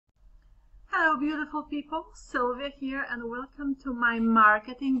Hello beautiful people, Sylvia here and welcome to my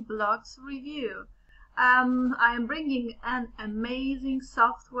marketing blogs review. I am bringing an amazing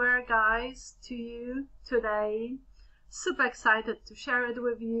software, guys, to you today. Super excited to share it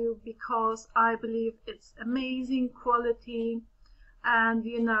with you because I believe it's amazing quality, and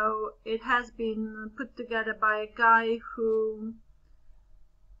you know, it has been put together by a guy who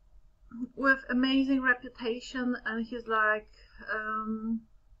with amazing reputation, and he's like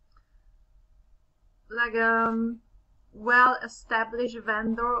a well-established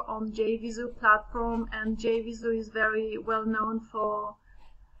vendor on JVZoo platform, and JVZoo is very well known for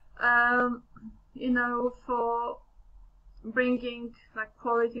for bringing like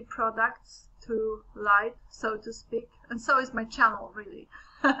quality products to light, so to speak, and so is my channel really.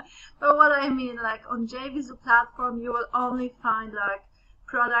 But what I mean, like on JVZoo platform you will only find like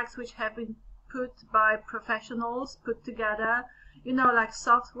products which have been put by professionals, put together, you know, like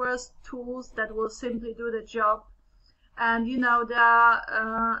softwares, tools that will simply do the job. And you know, they are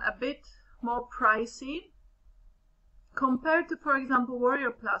a bit more pricey compared to, for example,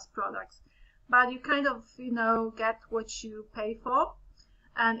 Warrior Plus products, but you kind of, you know, get what you pay for.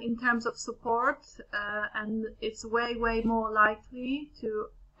 And in terms of support, and it's way more likely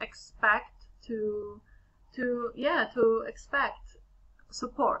to expect expect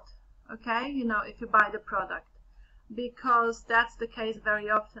support, okay, you know, if you buy the product, because that's the case very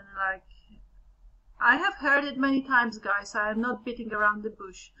often. Like, I have heard it many times, guys, so I'm not beating around the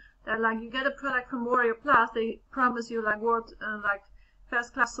bush. That like, you get a product from Warrior Plus, they promise you like like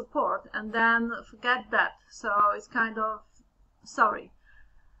first class support, and then forget that. So it's kind of sorry.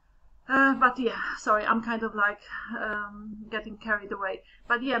 But yeah, sorry, I'm kind of like getting carried away.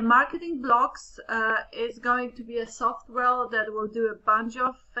 But yeah, MarketingBlocks is going to be a software that will do a bunch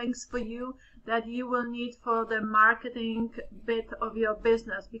of things for you that you will need for the marketing bit of your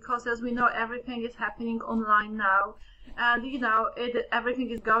business, because as we know, everything is happening online now, and you know,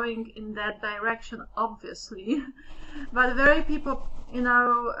 everything is going in that direction, obviously. But very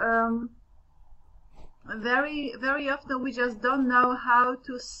often we just don't know how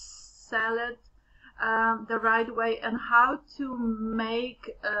to sell it the right way, and how to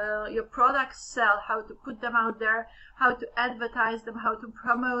make your products sell, how to put them out there, how to advertise them, how to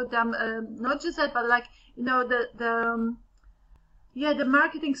promote them. Not just that, but like, you know, the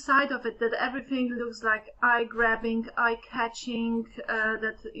marketing side of it, that everything looks like eye-grabbing, eye-catching,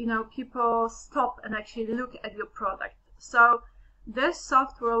 that, you know, people stop and actually look at your product. So this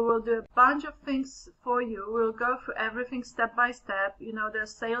software will do a bunch of things for you. We'll go through everything step by step. You know, the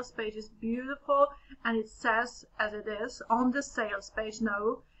sales page is beautiful, and it says as it is on the sales page.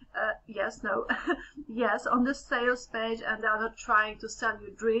 Yes, on the sales page, and they're not trying to sell you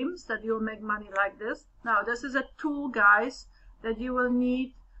dreams that you'll make money like this. No, this is a tool, guys, that you will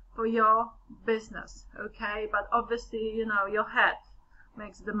need for your business, okay? But obviously, you know, your head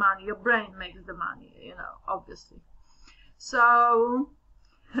makes the money, your brain makes the money, you know, obviously. So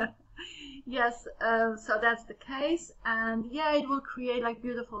yes, so that's the case. And yeah, it will create like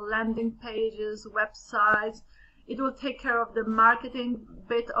beautiful landing pages, websites. It will take care of the marketing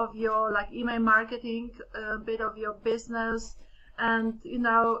bit of your like email marketing bit of your business, and you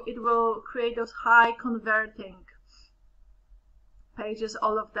know, it will create those high converting pages,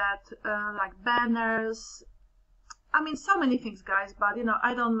 all of that, like banners. I mean, so many things, guys, but you know,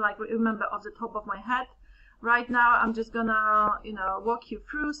 I don't like remember off the top of my head right now. I'm just gonna, you know, walk you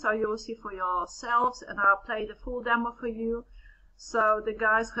through so you'll see for yourselves, and I'll play the full demo for you. So the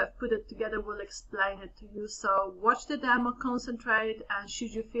guys who have put it together will explain it to you. So watch the demo, concentrate, and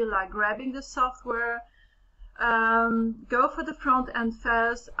should you feel like grabbing the software, go for the front end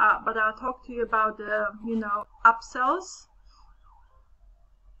first. But I'll talk to you about the, you know, upsells.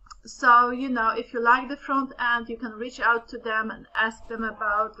 So, you know, if you like the front end, you can reach out to them and ask them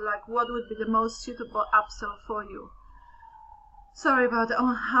about like what would be the most suitable upsell for you. Sorry about the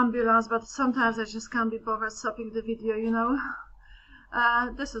ambulance, but sometimes I just can't be bothered stopping the video, you know.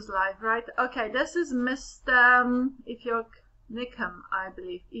 This is live, right? Okay, this is Mr. Ifyok Nikham, I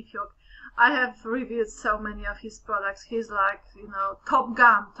believe. Ifyok. I have reviewed so many of his products. He's like, you know, top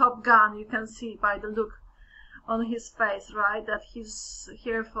gun. You can see by the look on his face, right, that he's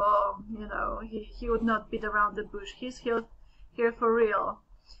here for, you know, he would not beat around the bush. He's here for real.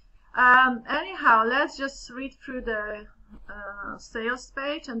 Anyhow, let's just read through the sales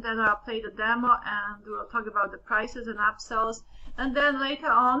page, and then I'll play the demo, and we'll talk about the prices and upsells. And then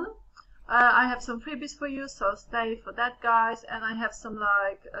later on, I have some freebies for you, so stay for that, guys. And I have some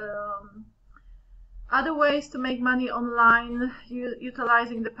like other ways to make money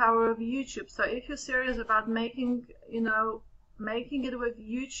utilizing the power of YouTube. So if you're serious about making, you know, making it with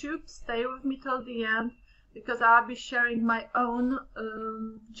YouTube. Stay with me till the end, because I'll be sharing my own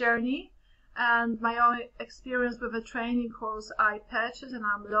journey and my own experience with a training course I purchased and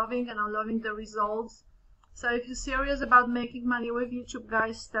I'm loving the results. So if you're serious about making money with YouTube,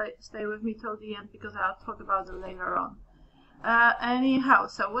 guys, stay with me till the end, because I'll talk about it later on. Anyhow,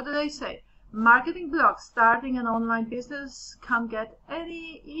 so what did I say? MarketingBlocks, starting an online business can't get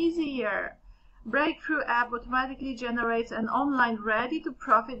any easier. Breakthrough app automatically generates an online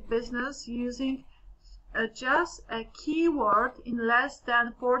ready-to-profit business using just a keyword in less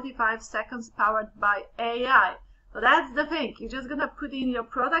than 45 seconds, powered by AI. So that's the thing. You're just gonna put in your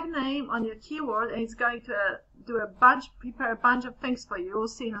product name on your keyword, and it's going to prepare a bunch of things for you. We'll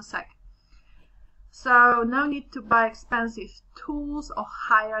see in a sec. So no need to buy expensive tools or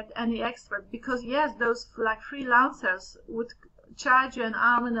hire any expert, because yes, those like freelancers would charge you an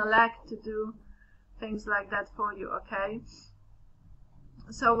arm and a leg to do things like that for you. Okay.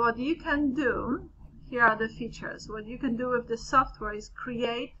 So what you can do, here are the features. What you can do with the software is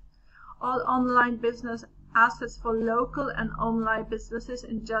create all online business assets for local and online businesses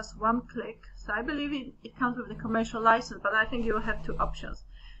in just one click. So I believe it comes with the commercial license, but I think you will have two options.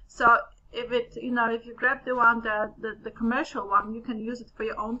 So if you grab the one the commercial one, you can use it for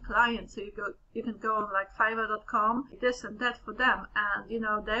your own clients. So you can go on like Fiverr.com, this and that for them, and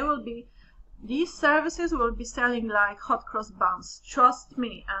these services will be selling like hot cross buns. Trust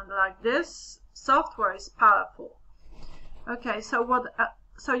me. And like, this software is powerful. Okay, so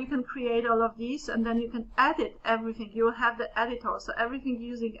so you can create all of these, and then you can edit everything. You will have the editor, so everything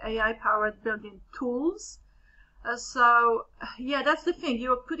using AI-powered built-in tools. So yeah, that's the thing.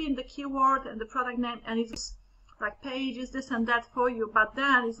 You put in the keyword and the product name, and it's like pages, this and that for you. But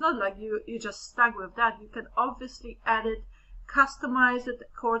then it's not like you just stuck with that. You can obviously edit, customize it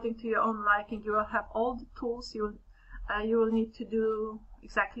according to your own liking. You will have all the tools you will need to do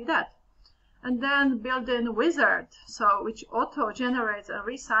exactly that. And then built-in wizard, so which auto-generates and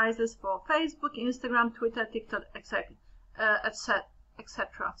resizes for Facebook, Instagram, Twitter, TikTok, etc.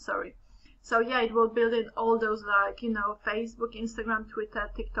 Sorry. So yeah, it will build in all those like Facebook, Instagram, Twitter,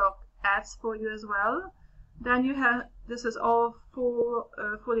 TikTok ads for you as well. Then you have, this is all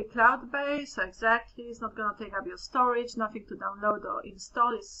fully cloud-based, so exactly, it's not going to take up your storage, nothing to download or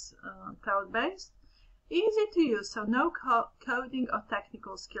install, is cloud-based. Easy to use, so no coding or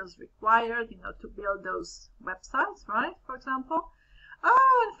technical skills required, to build those websites, right? For example.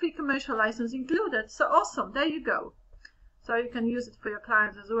 Oh, and free commercial license included. So awesome, there you go. So you can use it for your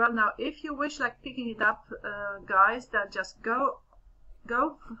clients as well. Now, if you wish like picking it up, guys, then just go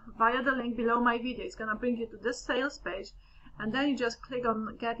via the link below my video. It's gonna bring you to this sales page, and then you just click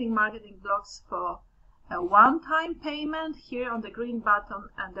on getting MarketingBlocks for a one-time payment here on the green button,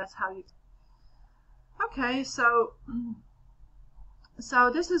 and that's how you. Okay, so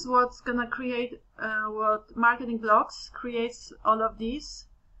this is what's gonna create what MarketingBlocks creates all of these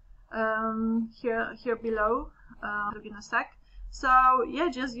here below. Look in a sec. So yeah,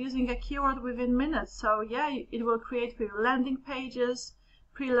 just using a keyword within minutes. So yeah, it will create for you landing pages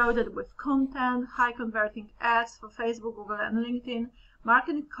preloaded with content, high converting ads for Facebook, Google, and LinkedIn,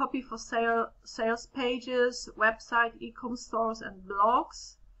 marketing copy for sales pages, website, e-commerce stores, and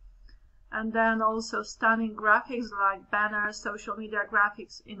blogs. And then also stunning graphics like banners, social media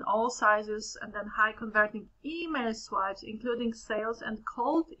graphics in all sizes, and then high converting email swipes, including sales and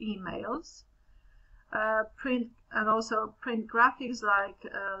cold emails. Print graphics like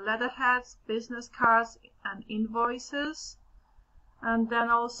letterheads, business cards, and invoices. And then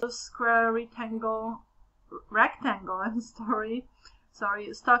also square, rectangle, and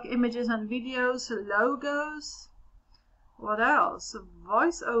stock images and videos, logos. What else?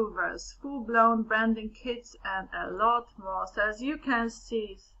 Voiceovers, full-blown branding kits, and a lot more. So as you can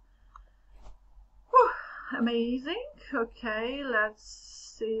see, amazing. Okay,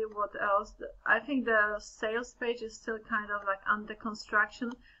 let's see what else. I think the sales page is still kind of like under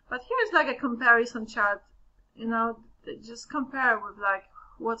construction, but here's like a comparison chart. Just compare with like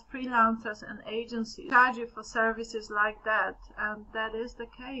what freelancers and agencies charge you for services like that, and that is the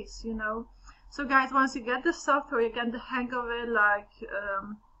case. So guys, once you get the software, you get the hang of it, like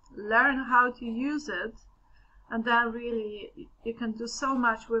learn how to use it, and then really you can do so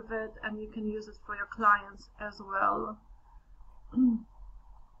much with it, and you can use it for your clients as well,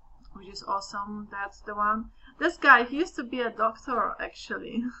 which is awesome. That's the one. This guy, he used to be a doctor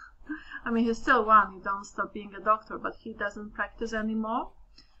actually. I mean, he's still one, you don't stop being a doctor, but he doesn't practice anymore.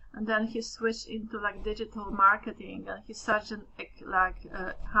 And then he switched into like digital marketing, and he's such an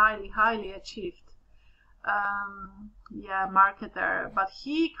highly achieved marketer. But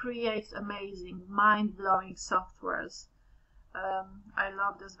he creates amazing, mind-blowing softwares. I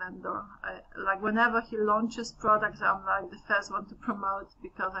love this vendor. Like whenever he launches products, I'm like the first one to promote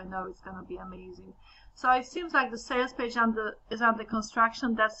because I know it's gonna be amazing. So it seems like the sales page is under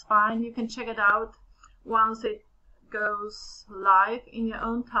construction. That's fine. You can check it out once it goes live in your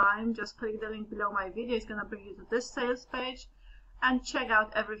own time. Just click the link below my video. It's gonna bring you to this sales page and check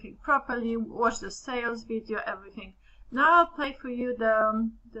out everything properly. Watch the sales video, everything. Now I'll play for you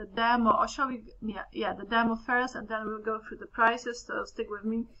the demo, or shall we? Yeah, the demo first, and then we'll go through the prices. So stick with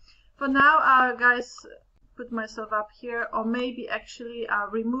me. For now, guys, put myself up here, or maybe actually I'll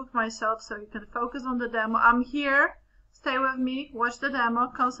remove myself so you can focus on the demo. I'm here. Stay with me. Watch the demo.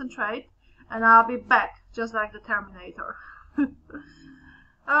 Concentrate, and I'll be back, just like the Terminator.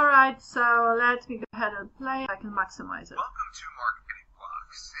 All right, so let me go ahead and play. I can maximize it. Welcome to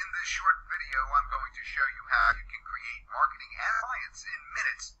MarketingBlocks. In this short video, I'm going to show you how you can create marketing clients in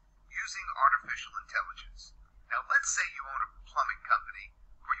minutes using artificial intelligence. Now, let's say you own a plumbing company,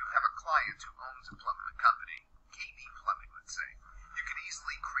 or you have a client who owns a plumbing company, KB Plumbing, let's say. You can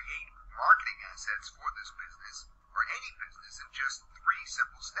easily create marketing assets for this business, or any business, in just 3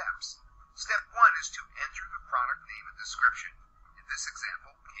 simple steps. Step 1 is to enter the product name and description. In this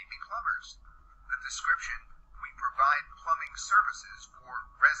example, KB Plumbers. The description: we provide plumbing services for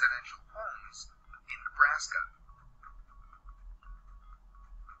residential homes in Nebraska.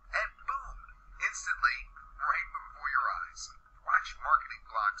 And boom, instantly, right before your eyes. Watch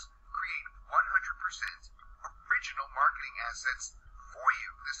MarketingBlocks create 100% original marketing assets for you.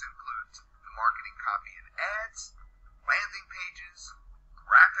 This includes the marketing copy and ads, landing pages,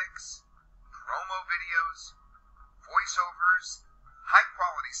 graphics, promo videos, voiceovers,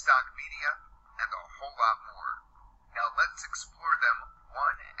 high-quality stock media, and a whole lot more. Now let's explore them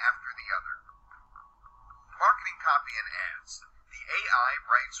one after the other. Marketing copy and ads. The AI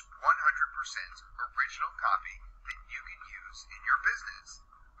writes 100% original copy that you can use in your business.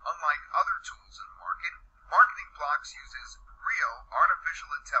 Unlike other tools in the market, MarketingBlocks uses real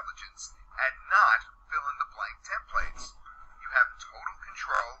artificial intelligence and not fill-in-the-blank templates. You have total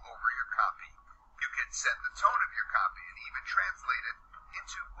control over your copy. You can set the tone of your copy and even translate it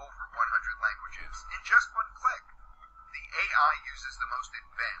into over 100 languages in just one click. The AI uses the most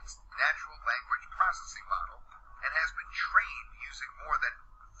advanced natural language processing model and has been trained using more than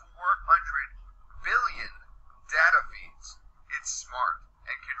 400 billion data feeds. It's smart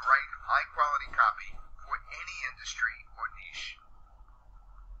and can write high-quality copy for any industry or niche.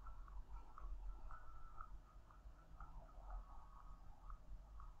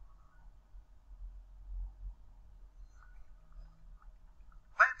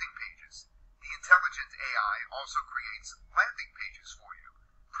 Landing pages. The intelligent AI also creates landing pages for you,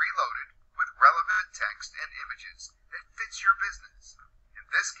 preloaded with relevant text and images that fits your business. In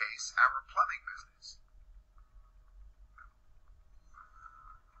this case, our plumbing business.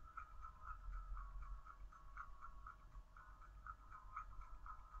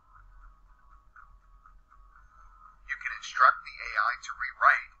 You can instruct the AI to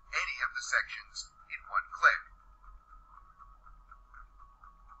rewrite any of the sections in one click.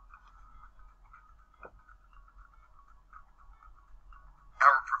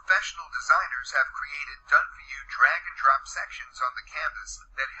 Our professional designers have created done-for-you drag-and-drop sections on the canvas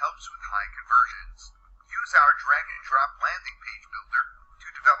that helps with high conversions. Use our drag-and-drop landing page builder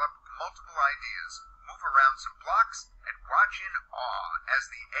to develop multiple ideas, move around some blocks, and watch in awe as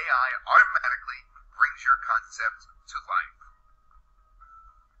the AI automatically brings your concept to life.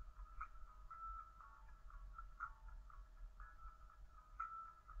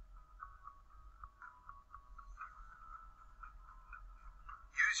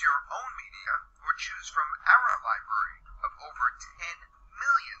 Use your own media or choose from our library of over 10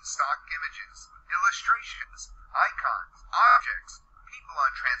 million stock images, illustrations, icons, objects, people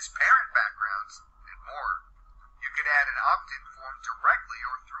on transparent backgrounds, and more. You can add an opt-in form directly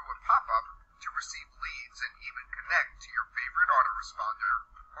or through a pop-up to receive leads and even connect to your favorite autoresponder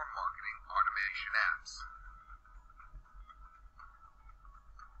or marketing automation apps.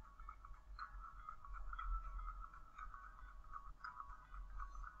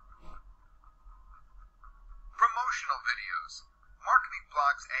 Promotional videos.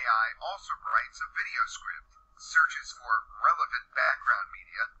 MarketingBlocks AI also writes a video script, searches for relevant background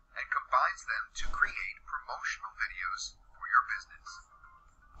media, and combines them to create promotional videos for your business.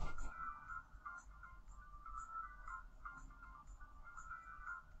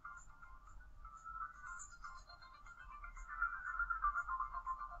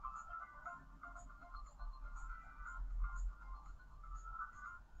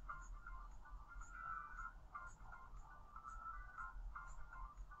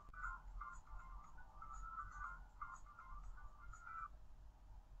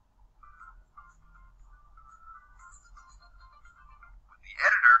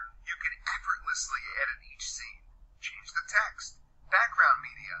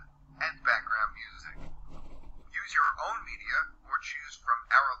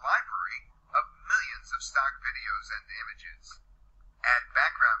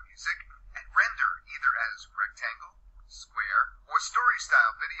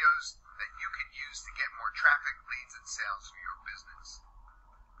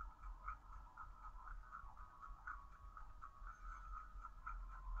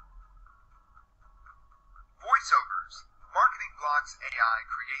 AI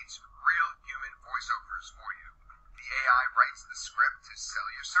creates real human voiceovers for you. The AI writes the script to sell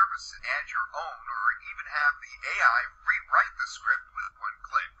your services, add your own, or even have the AI rewrite the script with one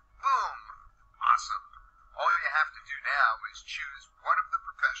click. Boom! Awesome. All you have to do now is choose one of the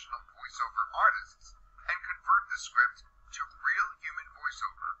professional voiceover artists and convert the script to real human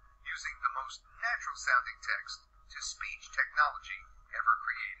voiceover using the most natural sounding text to speech technology ever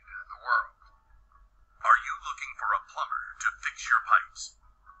created in the world. Are you looking for a plumber to fix your pipes?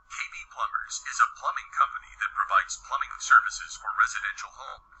 KB Plumbers is a plumbing company that provides plumbing services for residential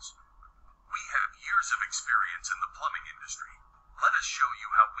homes. We have years of experience in the plumbing industry. Let us show you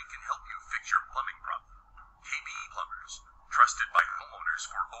how we can help you fix your plumbing problem. KB Plumbers, trusted by homeowners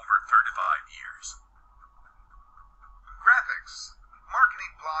for over 35 years. Graphics.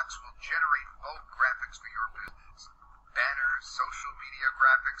 MarketingBlocks will generate bulk graphics for your business. Banners, social media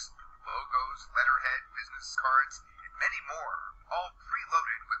graphics, logos, letterhead, business cards, and many more, all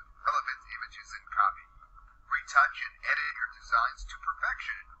preloaded with relevant images and copy. Retouch and edit your designs to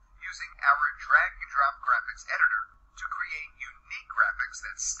perfection using our drag-and-drop graphics editor to create unique graphics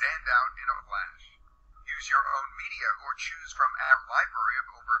that stand out in a flash. Use your own media or choose from our library of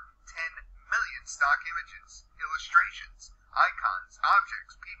over 10 million stock images, illustrations, icons,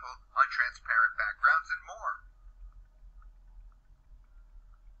 objects, people on transparent backgrounds, and more.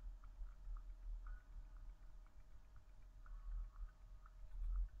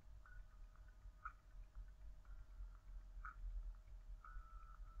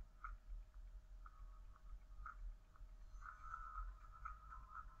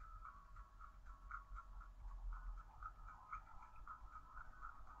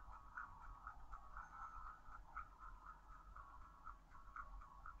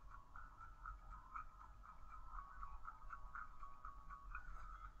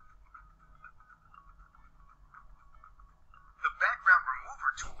 The background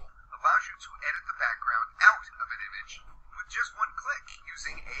remover tool allows you to edit the background out of an image with just one click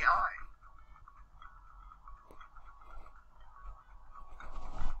using AI.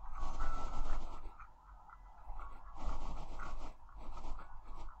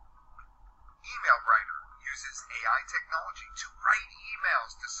 Email Writer uses AI technology to write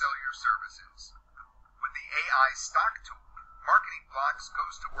emails to sell your services. With the AI stock tool, MarketingBlocks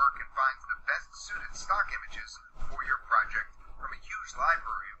goes to work and finds the best suited stock images for your project from a huge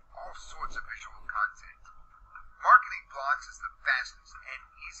library of all sorts of visual content. MarketingBlocks is the fastest and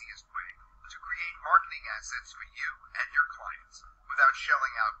easiest way to create marketing assets for you and your clients without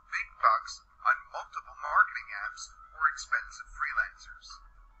shelling out big bucks on multiple marketing apps or expensive freelancers.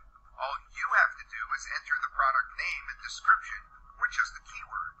 All you have to do is enter the product name and description or just the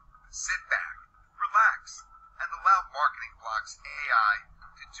keyword. Sit back, relax, and allow MarketingBlocks AI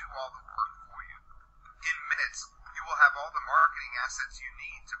to do all the work for you. In minutes, you will have all the marketing assets you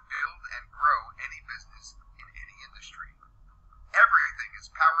need to build and grow any business in any industry. Everything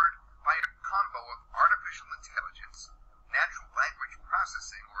is powered by a combo of artificial intelligence, natural language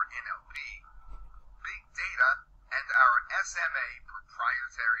processing or NLP, big data, and our SMA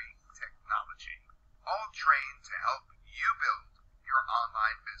proprietary technology, all trained to help you build your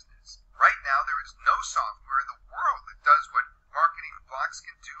online business. Right now, there is no software in the world that does what MarketingBlocks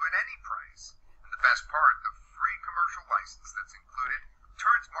can do at any price. And the best part, the free commercial license that's included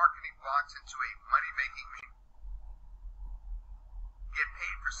turns MarketingBlocks into a money-making machine. Get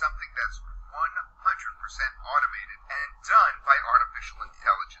paid for something that's 100% automated and done by artificial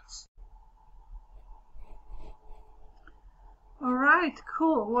intelligence. Alright,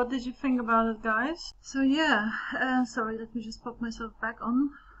 cool. What did you think about it, guys? So yeah, sorry, let me just pop myself back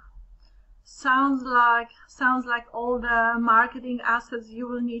on. Sounds like all the marketing assets you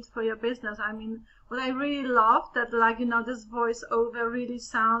will need for your business. I mean, what I really love that, like, you know, this voiceover really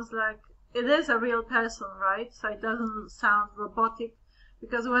sounds like it is a real person, right? So it doesn't sound robotic,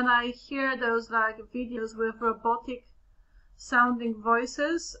 because when I hear those like videos with robotic sounding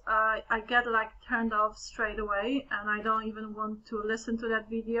voices, I get like turned off straight away, and I don't even want to listen to that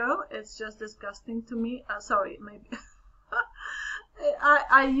video. It's just disgusting to me. Sorry, maybe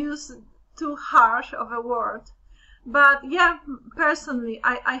I use too harsh of a word, but yeah, personally,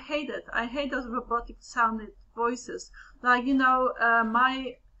 I hate it. I hate those robotic sounded voices. Like, you know,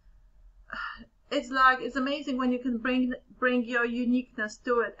 it's amazing when you can bring your uniqueness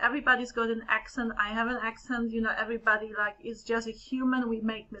to it. Everybody's got an accent. I have an accent. You know, everybody like is just a human. We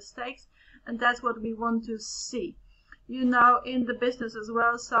make mistakes, and that's what we want to see, you know, in the business as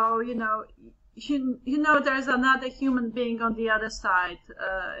well. So you know, there's another human being on the other side.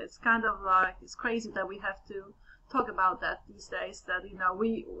 It's kind of like, it's crazy that we have to talk about that these days, that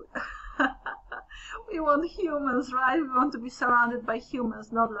we we want humans, right? We want to be surrounded by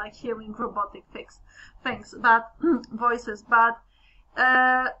humans, not like hearing robotic things, but voices. But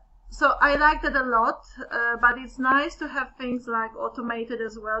so I like that a lot, but it's nice to have things like automated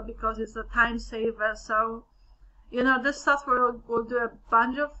as well, because it's a time saver. So this software will do a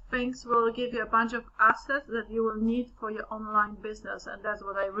bunch of things, will give you a bunch of assets that you will need for your online business, and that's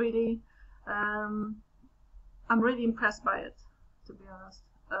what I really I'm really impressed by it, to be honest.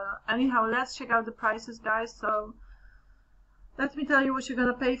 Anyhow, let's check out the prices, guys. So let me tell you what you're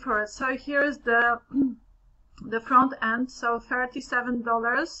gonna pay for it. So here is the front end, so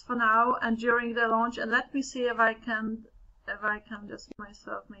 $37 for now and during the launch. And let me see if I can just get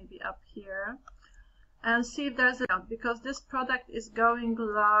myself maybe up here and see if there's a discount, because this product is going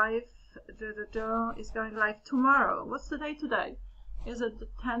live. Is going live tomorrow. What's the day today? Is it the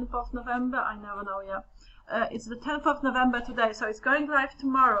 10th of November? I never know. Yeah. It's the 10th of November today, so it's going live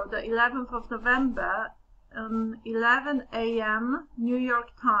tomorrow, the 11th of November, 11 a.m. New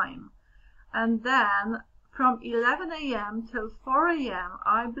York time. And then from 11 a.m. till 4 a.m.,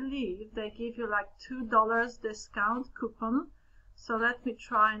 I believe they give you like $2 discount coupon. So let me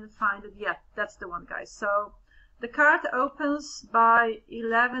try and find it. Yeah, that's the one, guys. So the cart opens by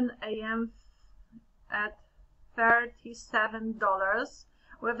 11 a.m. at $37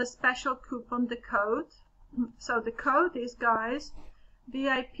 with a special coupon, the code. So the code is, guys,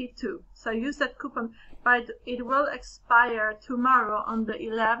 VIP2. So use that coupon, but it will expire tomorrow on the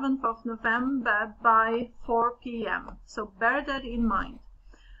 11th of November by 4 p.m. So bear that in mind.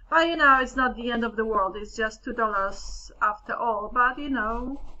 But it's not the end of the world. It's just $2 after all. But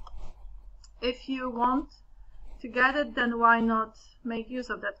if you want to get it, then why not make use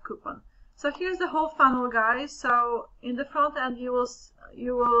of that coupon? So here's the whole funnel, guys. So in the front end, you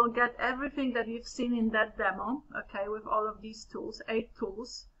will get everything that you've seen in that demo, okay, with all of these tools, 8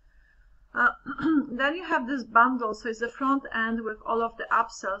 tools. Then you have this bundle, so it's the front end with all of the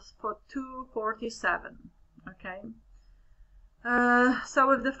upsells for $247, okay. So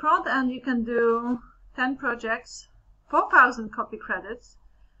with the front end, you can do 10 projects, 4,000 copy credits.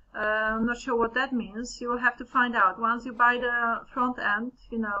 I'm not sure what that means. You will have to find out. Once you buy the front end,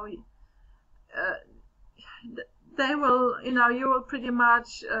 they will, you will pretty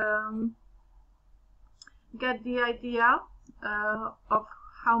much get the idea of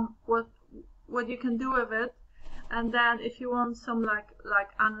what you can do with it. And then if you want some like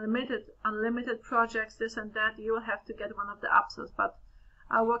unlimited projects, this and that, you will have to get one of the upsells. But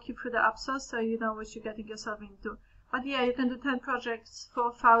I'll walk you through the upsells so you know what you're getting yourself into. But yeah, you can do 10 projects,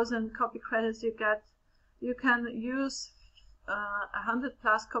 4,000 copy credits. You can use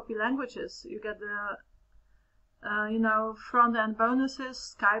 100+ copy languages. You get the front-end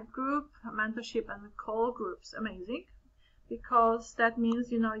bonuses, Skype group, mentorship, and call groups. Amazing, because that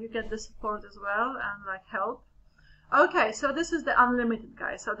means you get the support as well and like help. Okay, so this is the unlimited,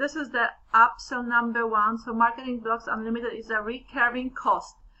 guys. So this is the upsell number 1. So MarketingBlocks Unlimited is a recurring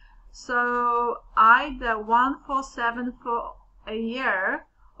cost. So either $147 for a year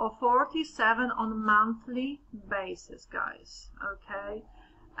or $47 on a monthly basis, guys. Okay,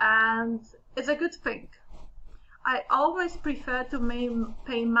 and it's a good thing. I always prefer to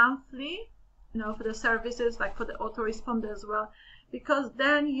pay monthly, for the services, like for the autoresponder as well, because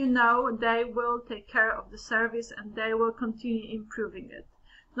then they will take care of the service and they will continue improving it.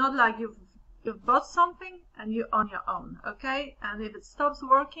 Not like you've bought something and you're on your own, okay? And if it stops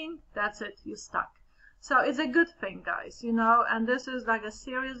working, that's it, you're stuck. So it's a good thing, guys, and this is like a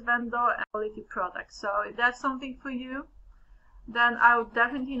serious vendor and quality product. So if that's something for you, then I would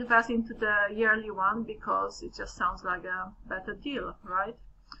definitely invest into the yearly one, because it just sounds like a better deal, right?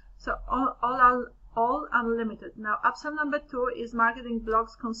 So all unlimited. Now upsell number 2 is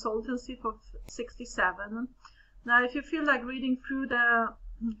MarketingBlocks Consultancy for $67. Now if you feel like reading through the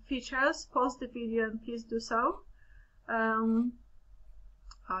features, pause the video and please do so.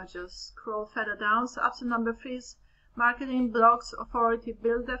 I'll just scroll further down. So upsell number 3 is MarketingBlocks Authority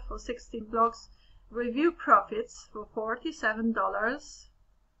Builder for 16 blocks. Review profits for $47.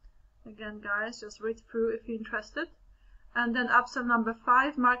 Again, guys, just read through if you're interested. And then upsell number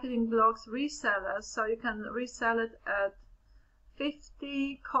 5, MarketingBlocks Resellers. So you can resell it at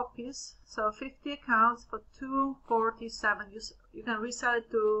 50 copies, so 50 accounts for $247. You can resell it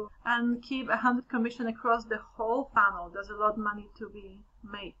and keep 100 commission across the whole funnel. There's a lot of money to be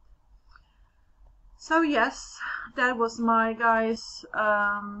made. So yes, that was my guys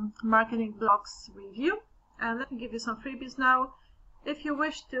MarketingBlocks review, and let me give you some freebies now. If you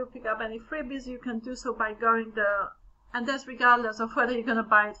wish to pick up any freebies, you can do so by going the And that's regardless of whether you're gonna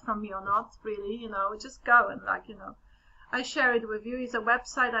buy it from me or not, really, you know, just go and like, you know, I share it with you. It's a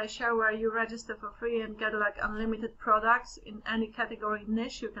website I share where you register for free and get like unlimited products in any category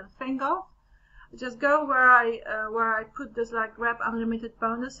niche you can think of. Just go where I put this like grab unlimited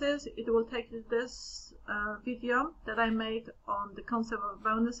bonuses. It will take you to this video that I made on the concept of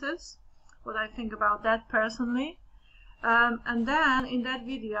bonuses, what I think about that personally. And then in that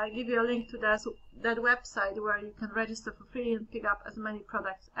video I give you a link to that website where you can register for free and pick up as many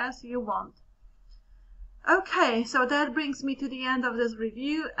products as you want. Okay, so that brings me to the end of this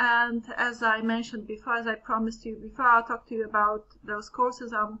review, and as I mentioned before, as I promised you before, I'll talk to you about those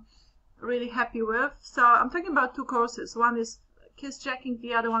courses I'm really happy with. So I'm talking about two courses. One is Kiss Jacking,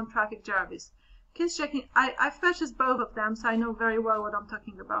 the other one Traffic Jarvis. Kiss Jacking, I've purchased both of them, so I know very well what I'm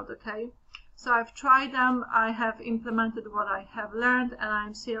talking about, okay? So I've tried them, I have implemented what I have learned, and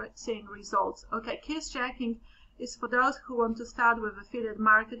I'm seeing results. Okay, Kiss Jacking is for those who want to start with affiliate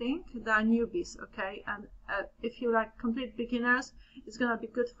marketing. They are newbies, okay? And if you like complete beginners, it's gonna be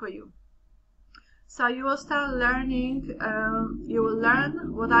good for you. So you will start learning, you will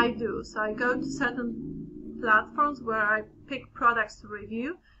learn what I do. So I go to certain platforms where I pick products to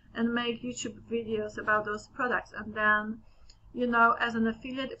review and make YouTube videos about those products. And then, you know, as an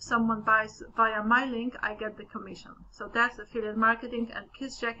affiliate, if someone buys via my link, I get the commission. So that's affiliate marketing, and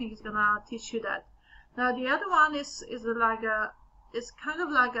Kiss Jacking is gonna teach you that. Now the other one is kind of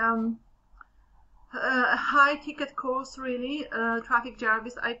like a high ticket course, really. Traffic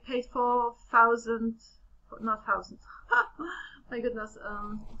Jarvis. I paid for not thousands. My goodness.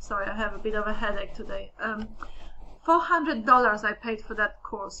 Sorry, I have a bit of a headache today. $400 I paid for that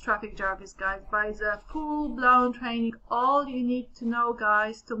course, Traffic Jarvis, guys. But it's a full-blown training. All you need to know,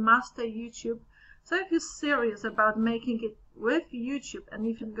 guys, to master YouTube. So if you're serious about making it with YouTube and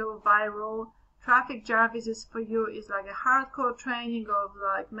if you can go viral, Traffic Jarvis is for you. It's like a hardcore training of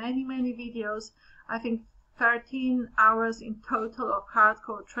like many videos. I think 13 hours in total of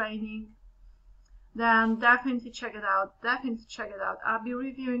hardcore training. Then definitely check it out. Definitely check it out. I'll be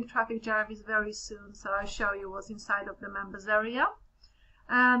reviewing Traffic Jarvis very soon, so I'll show you what's inside of the members area.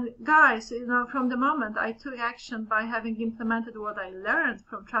 And guys, you know, from the moment I took action by having implemented what I learned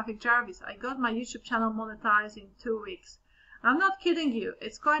from Traffic Jarvis, I got my YouTube channel monetized in 2 weeks. I'm not kidding you.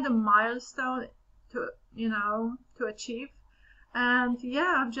 It's quite a milestone to, you know, to achieve. And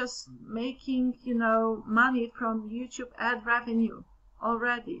yeah, I'm just making, you know, money from YouTube ad revenue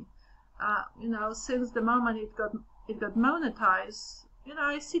already. You know, since the moment it got monetized, you know,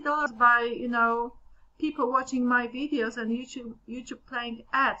 I see dollars by, you know, people watching my videos and YouTube playing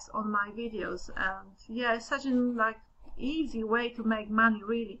ads on my videos. And yeah, it's such an like easy way to make money,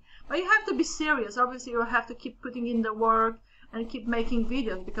 really. But you have to be serious. Obviously, you have to keep putting in the work and keep making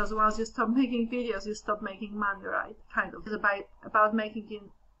videos, because once you stop making videos, you stop making money, right? Kind of. It's about making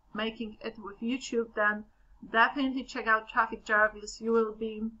it with YouTube. Then definitely check out Traffic Jarvis. You will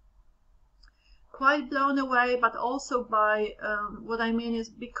be quite blown away, but also by what I mean is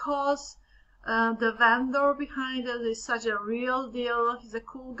because the vendor behind it is such a real deal. He's a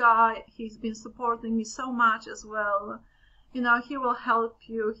cool guy. He's been supporting me so much as well. You know, he will help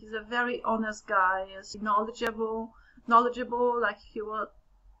you. He's a very honest guy. He's knowledgeable, like he will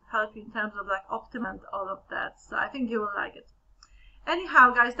help you in terms of like optimize all of that. So I think you will like it.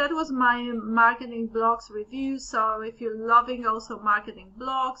 Anyhow, guys, that was my MarketingBlocks review. So if you're loving also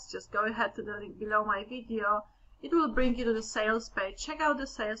MarketingBlocks, just go ahead to the link below my video. It will bring you to the sales page. Check out the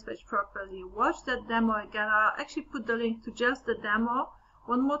sales page properly. Watch that demo again. I'll actually put the link to just the demo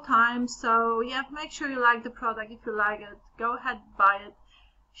one more time. So yeah, make sure you like the product. If you like it, go ahead, buy it.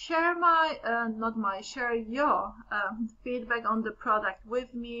 Share share your feedback on the product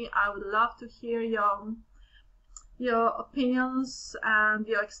with me. I would love to hear your opinions and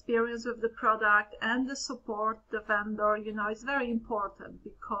your experience with the product and the support the vendor. You know, it's very important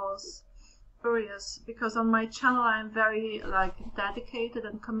because on my channel I'm very like dedicated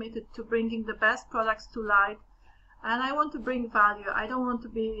and committed to bringing the best products to light, and I want to bring value. I don't want to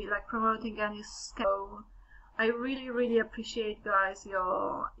be like promoting any scam. I really appreciate, guys,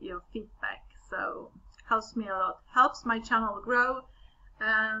 your feedback. So helps me a lot, helps my channel grow,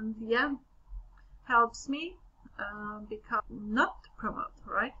 and yeah, helps me because not to promote,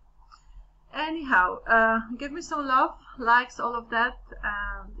 right? Anyhow, give me some love, likes, all of that,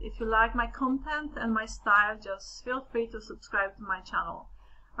 and if you like my content and my style, just feel free to subscribe to my channel.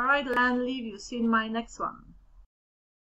 Alright, and leave you. See you in my next one.